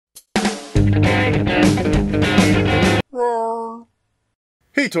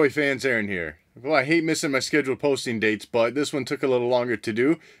Hey toy fans, Aaron here. Well, I hate missing my scheduled posting dates, but this one took a little longer to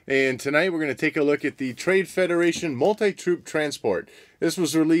do. And tonight we're going to take a look at the Trade Federation Multi-Troop Transport. This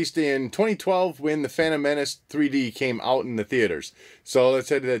was released in 2012 when the Phantom Menace 3D came out in the theaters. So let's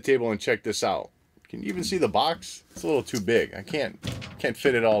head to that table and check this out. Can you even see the box? It's a little too big. I can't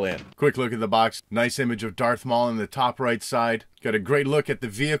fit it all in. Quick look at the box. Nice image of Darth Maul in the top right side. Got a great look at the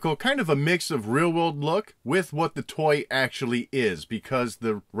vehicle. Kind of a mix of real world look with what the toy actually is, because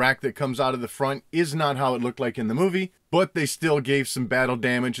the rack that comes out of the front is not how it looked like in the movie, but they still gave some battle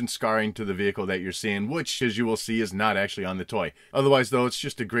damage and scarring to the vehicle that you're seeing, which, as you will see, is not actually on the toy. Otherwise, though, it's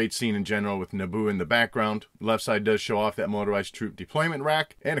just a great scene in general with Naboo in the background. Left side does show off that motorized troop deployment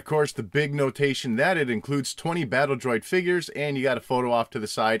rack. And, of course, the big notation that it includes 20 Battle Droid figures, and you got a photo off to the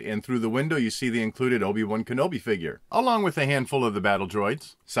side, and through the window you see the included Obi-Wan Kenobi figure, along with a handful of the Battle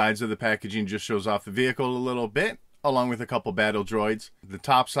Droids. Sides of the packaging just shows off the vehicle a little bit, along with a couple Battle Droids. The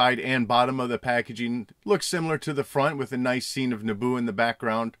top side and bottom of the packaging looks similar to the front, with a nice scene of Naboo in the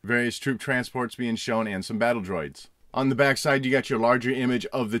background, various troop transports being shown, and some Battle Droids. On the back side, you got your larger image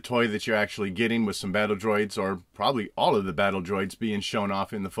of the toy that you're actually getting, with some Battle Droids, or probably all of the Battle Droids, being shown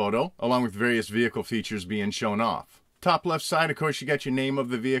off in the photo, along with various vehicle features being shown off. Top left side, of course, you got your name of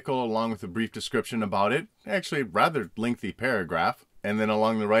the vehicle along with a brief description about it. Actually, a rather lengthy paragraph. And then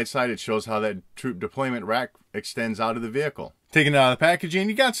along the right side, it shows how that troop deployment rack extends out of the vehicle. Taking it out of the packaging,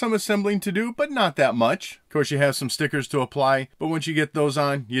 you got some assembling to do, but not that much. Of course, you have some stickers to apply, but once you get those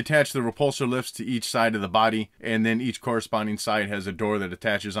on, you attach the repulsor lifts to each side of the body, and then each corresponding side has a door that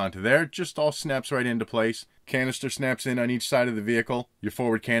attaches onto there. It just all snaps right into place. Canister snaps in on each side of the vehicle. Your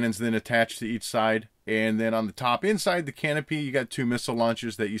forward cannons then attach to each side. And then on the top inside the canopy, you got 2 missile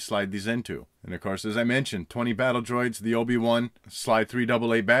launchers that you slide these into. And of course, as I mentioned, 20 Battle Droids, the Obi-Wan, slide 3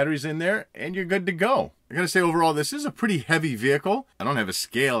 AA batteries in there, and you're good to go. I gotta say, overall, this is a pretty heavy vehicle. I don't have a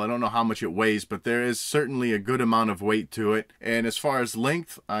scale, I don't know how much it weighs, but there is certainly a good amount of weight to it. And as far as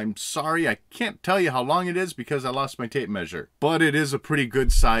length, I'm sorry, I can't tell you how long it is because I lost my tape measure. But it is a pretty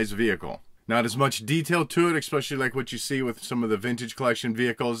good size vehicle. Not as much detail to it, especially like what you see with some of the vintage collection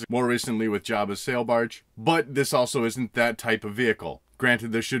vehicles, more recently with Jabba's sail barge. But this also isn't that type of vehicle.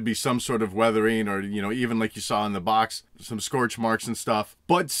 Granted, there should be some sort of weathering, or, you know, even like you saw in the box, some scorch marks and stuff.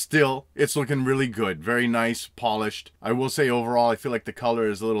 But still, it's looking really good. Very nice, polished. I will say overall, I feel like the color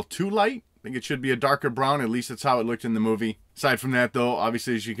is a little too light. I think it should be a darker brown, at least that's how it looked in the movie. Aside from that, though,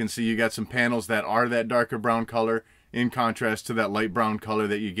 obviously, as you can see, you got some panels that are that darker brown color, in contrast to that light brown color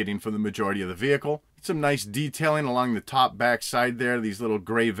that you're getting for the majority of the vehicle. Some nice detailing along the top back side there, these little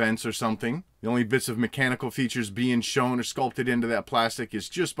gray vents or something. The only bits of mechanical features being shown or sculpted into that plastic is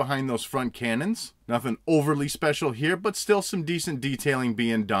just behind those front cannons. Nothing overly special here, but still some decent detailing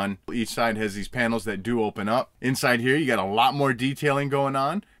being done. Each side has these panels that do open up. Inside here, you got a lot more detailing going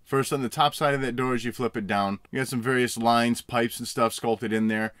on. First, on the top side of that door, as you flip it down, you got some various lines, pipes, and stuff sculpted in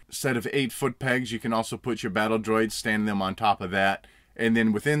there. A set of 8 foot pegs. You can also put your Battle Droids, stand them on top of that. And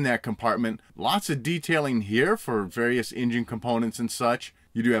then within that compartment, lots of detailing here for various engine components and such.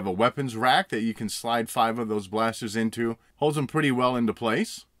 You do have a weapons rack that you can slide 5 of those blasters into. Holds them pretty well into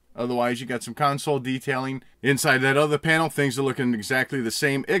place. Otherwise, you got some console detailing. Inside that other panel, things are looking exactly the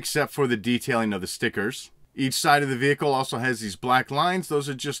same, except for the detailing of the stickers. Each side of the vehicle also has these black lines. Those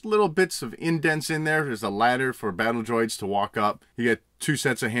are just little bits of indents in there. There's a ladder for Battle Droids to walk up. You get 2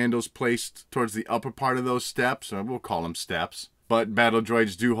 sets of handles placed towards the upper part of those steps, or we'll call them steps. But Battle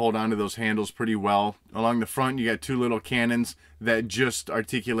Droids do hold onto those handles pretty well. Along the front, you got 2 little cannons that just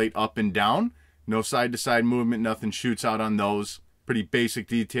articulate up and down. No side-to-side movement, nothing shoots out on those. Pretty basic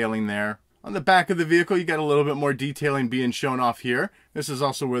detailing there. On the back of the vehicle, you got a little bit more detailing being shown off here. This is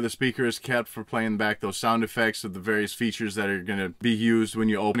also where the speaker is kept for playing back those sound effects of the various features that are going to be used when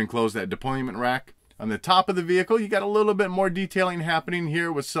you open and close that deployment rack. On the top of the vehicle, you got a little bit more detailing happening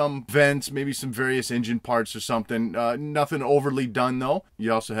here with some vents, maybe some various engine parts or something. Nothing overly done, though.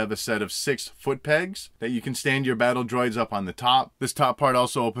 You also have a set of 6 foot pegs that you can stand your Battle Droids up on the top. This top part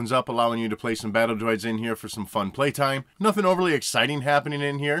also opens up, allowing you to place some Battle Droids in here for some fun playtime. Nothing overly exciting happening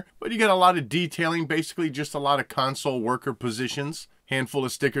in here, but you got a lot of detailing, basically just a lot of console worker positions. Handful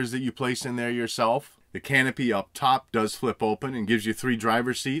of stickers that you place in there yourself. The canopy up top does flip open and gives you 3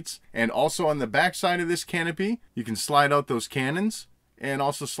 driver seats. And also on the back side of this canopy, you can slide out those cannons and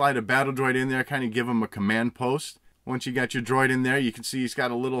also slide a Battle Droid in there, kind of give him a command post. Once you got your droid in there, you can see he's got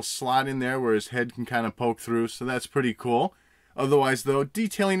a little slot in there where his head can kind of poke through, so that's pretty cool. Otherwise, though,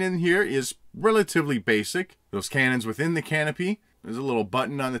 detailing in here is relatively basic. Those cannons within the canopy, there's a little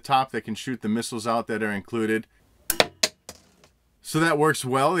button on the top that can shoot the missiles out that are included. So that works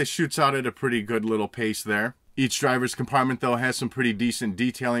well. It shoots out at a pretty good little pace there. Each driver's compartment, though, has some pretty decent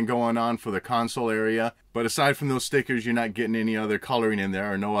detailing going on for the console area. But aside from those stickers, you're not getting any other coloring in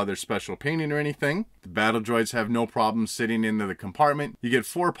there or no other special painting or anything. The battle droids have no problem sitting into the compartment. You get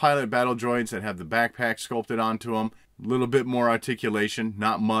 4 pilot battle droids that have the backpack sculpted onto them. A little bit more articulation,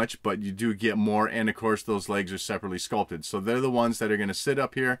 not much, but you do get more. And of course, those legs are separately sculpted. So they're the ones that are going to sit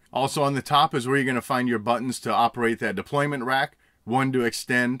up here. Also on the top is where you're going to find your buttons to operate that deployment rack. One to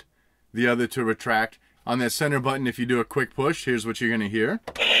extend, the other to retract. On that center button, if you do a quick push, here's what you're going to hear.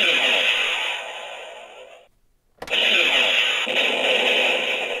 Blast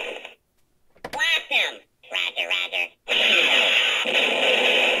him! Roger, roger.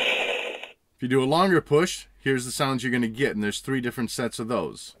 If you do a longer push, here's the sounds you're going to get, and there's 3 different sets of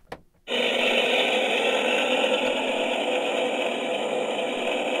those.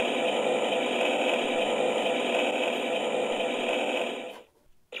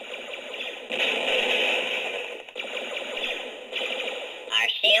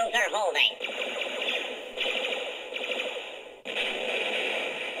 Shields are holding.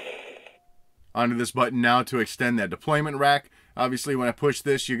 Onto this button now to extend that deployment rack. Obviously, when I push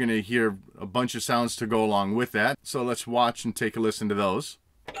this, you're going to hear a bunch of sounds to go along with that. So let's watch and take a listen to those.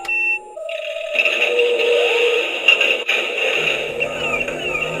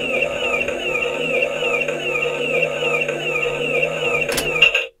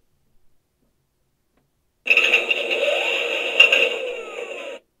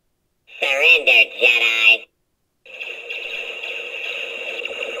 Surrender, Jedi.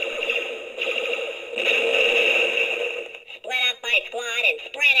 Split up my squad and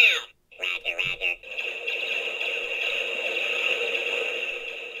spread out. Roger, roger.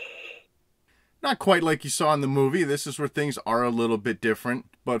 Not quite like you saw in the movie. This is where things are a little bit different.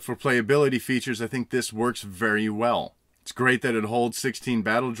 But for playability features, I think this works very well. It's great that it holds 16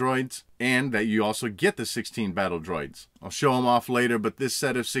 battle droids and that you also get the 16 battle droids. I'll show them off later, but this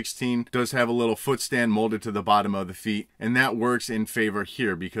set of 16 does have a little footstand molded to the bottom of the feet, and that works in favor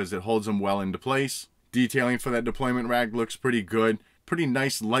here because it holds them well into place. Detailing for that deployment rack looks pretty good. Pretty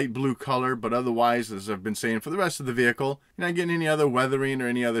nice light blue color, but otherwise, as I've been saying for the rest of the vehicle, you're not getting any other weathering or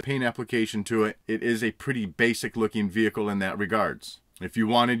any other paint application to it. It is a pretty basic looking vehicle in that regards. If you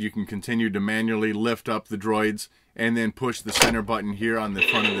wanted, you can continue to manually lift up the droids and then push the center button here on the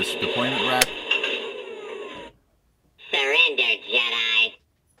front of this deployment rack. Surrender, Jedi.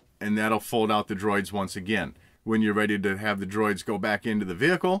 And that'll fold out the droids once again. When you're ready to have the droids go back into the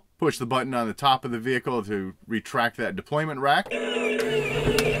vehicle, push the button on the top of the vehicle to retract that deployment rack.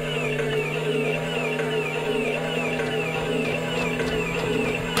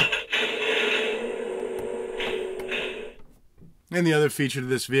 And the other feature to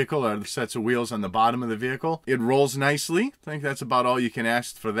this vehicle are the sets of wheels on the bottom of the vehicle. It rolls nicely. I think that's about all you can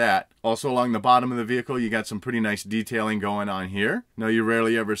ask for that. Also along the bottom of the vehicle, you got some pretty nice detailing going on here. Now you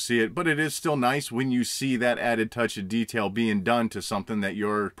rarely ever see it, but it is still nice when you see that added touch of detail being done to something that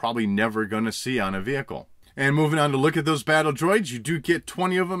you're probably never going to see on a vehicle. And moving on to look at those battle droids, you do get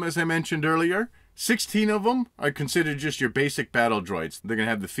 20 of them, as I mentioned earlier. 16 of them are considered just your basic battle droids. They're going to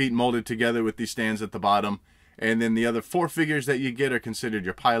have the feet molded together with these stands at the bottom. And then the other 4 figures that you get are considered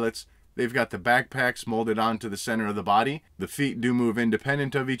your pilots. They've got the backpacks molded onto the center of the body. The feet do move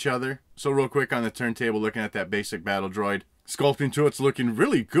independent of each other. So real quick on the turntable, looking at that basic battle droid. Sculpting to it's looking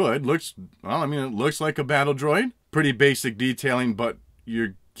really good. Looks, well, I mean, it looks like a battle droid. Pretty basic detailing, but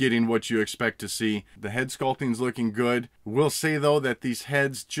you're getting what you expect to see. The head sculpting's looking good. Will say though that these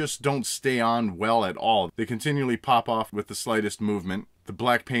heads just don't stay on well at all. They continually pop off with the slightest movement. The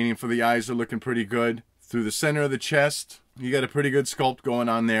black painting for the eyes are looking pretty good. Through the center of the chest, you got a pretty good sculpt going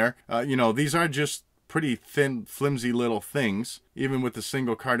on there. You know, these are just pretty thin, flimsy little things. Even with the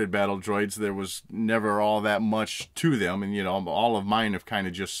single-carded battle droids, there was never all that much to them. And, you know, all of mine have kind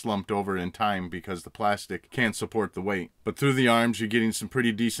of just slumped over in time because the plastic can't support the weight. But through the arms, you're getting some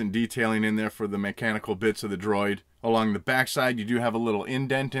pretty decent detailing in there for the mechanical bits of the droid. Along the backside, you do have a little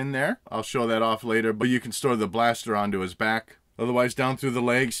indent in there. I'll show that off later, but you can store the blaster onto his back. Otherwise, down through the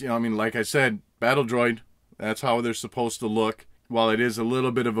legs, you know, I mean, like I said, battle droid, that's how they're supposed to look. While it is a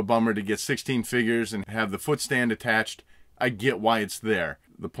little bit of a bummer to get 16 figures and have the footstand attached, I get why it's there.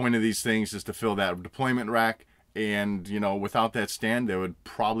 The point of these things is to fill that deployment rack, and, you know, without that stand, they would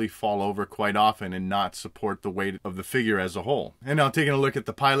probably fall over quite often and not support the weight of the figure as a whole. And now taking a look at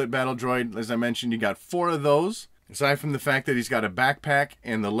the pilot battle droid, as I mentioned, you got 4 of those. Aside from the fact that he's got a backpack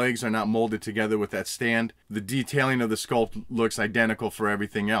and the legs are not molded together with that stand, the detailing of the sculpt looks identical for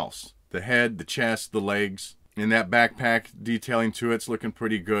everything else. The head, the chest, the legs, and that backpack detailing to it's looking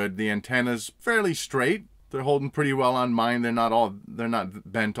pretty good. The antenna's fairly straight, They're holding pretty well on mine. They're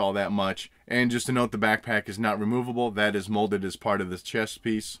not bent all that much. And just to note, the backpack is not removable. That is molded as part of this chest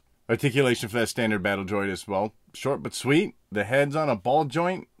piece. Articulation for that standard battle droid as well. Short but sweet. The head's on a ball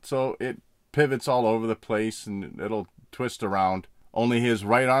joint, so it pivots all over the place and it'll twist around. Only his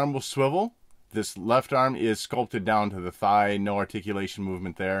right arm will swivel. This left arm is sculpted down to the thigh. No articulation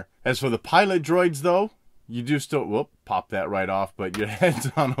movement there. As for the pilot droids, though, you do still... Whoop, pop that right off. But your head's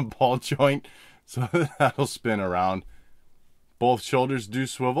on a ball joint, so that'll spin around. Both shoulders do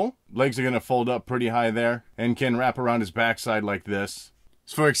swivel. Legs are going to fold up pretty high there and can wrap around his backside like this.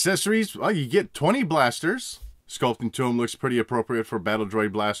 As for accessories, well, you get 20 blasters. Sculpting to him looks pretty appropriate for battle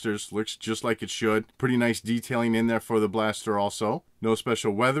droid blasters. Looks just like it should. Pretty nice detailing in there for the blaster also. No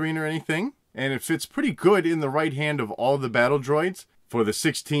special weathering or anything. And it fits pretty good in the right hand of all the battle droids. For the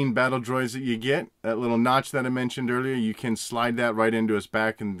 16 battle droids that you get, that little notch that I mentioned earlier, you can slide that right into his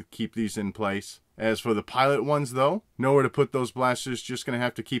back and keep these in place. As for the pilot ones, though, nowhere to put those blasters, just going to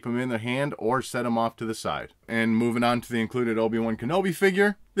have to keep them in their hand or set them off to the side. And moving on to the included Obi-Wan Kenobi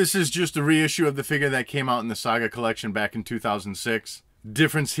figure. This is just a reissue of the figure that came out in the Saga Collection back in 2006.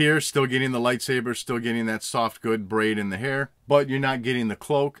 Difference here, still getting the lightsaber, still getting that soft, good braid in the hair, but you're not getting the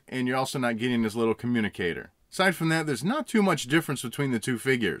cloak, and you're also not getting his little communicator. Aside from that, there's not too much difference between the two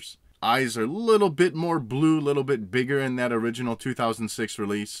figures. Eyes are a little bit more blue, a little bit bigger in that original 2006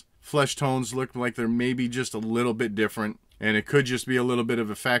 release. Flesh tones look like they're maybe just a little bit different, and it could just be a little bit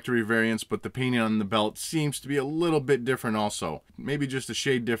of a factory variance, but the painting on the belt seems to be a little bit different also. Maybe just a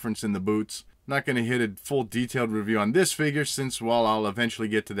shade difference in the boots. Not going to hit a full detailed review on this figure since, well, I'll eventually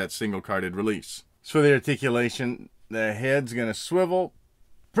get to that single carded release. As for the articulation, the head's going to swivel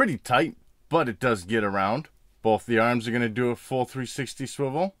pretty tight, but it does get around. Both the arms are going to do a full 360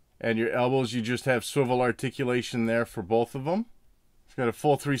 swivel, and your elbows, you just have swivel articulation there for both of them. It's got a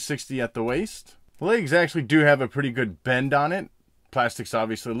full 360 at the waist. The legs actually do have a pretty good bend on it. Plastic's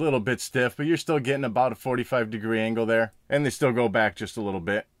obviously a little bit stiff, but you're still getting about a 45-degree angle there, and they still go back just a little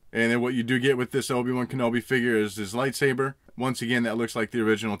bit. And then what you do get with this Obi-Wan Kenobi figure is his lightsaber. Once again, that looks like the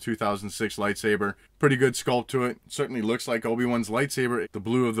original 2006 lightsaber. Pretty good sculpt to it. Certainly looks like Obi-Wan's lightsaber. The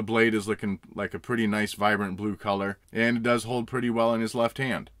blue of the blade is looking like a pretty nice, vibrant blue color. And it does hold pretty well in his left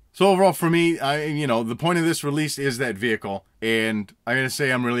hand. So overall for me, the point of this release is that vehicle. And I gotta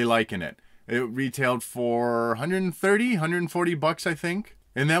say, I'm really liking it. It retailed for 130, 140 bucks, I think.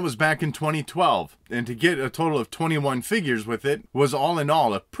 And that was back in 2012. And to get a total of 21 figures with it was all in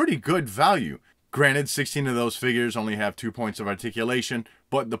all a pretty good value. Granted, 16 of those figures only have 2 points of articulation,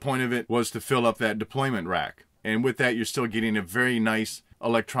 but the point of it was to fill up that deployment rack. And with that, you're still getting a very nice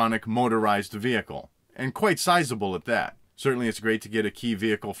electronic motorized vehicle. And quite sizable at that. Certainly it's great to get a key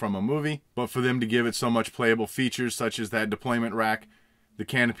vehicle from a movie, but for them to give it so much playable features such as that deployment rack, the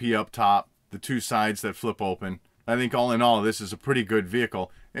canopy up top, the two sides that flip open, I think all in all, this is a pretty good vehicle,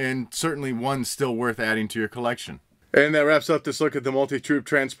 and certainly one still worth adding to your collection. And that wraps up this look at the multi-troop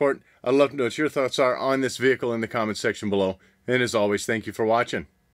transport. I'd love to know what your thoughts are on this vehicle in the comments section below. And as always, thank you for watching.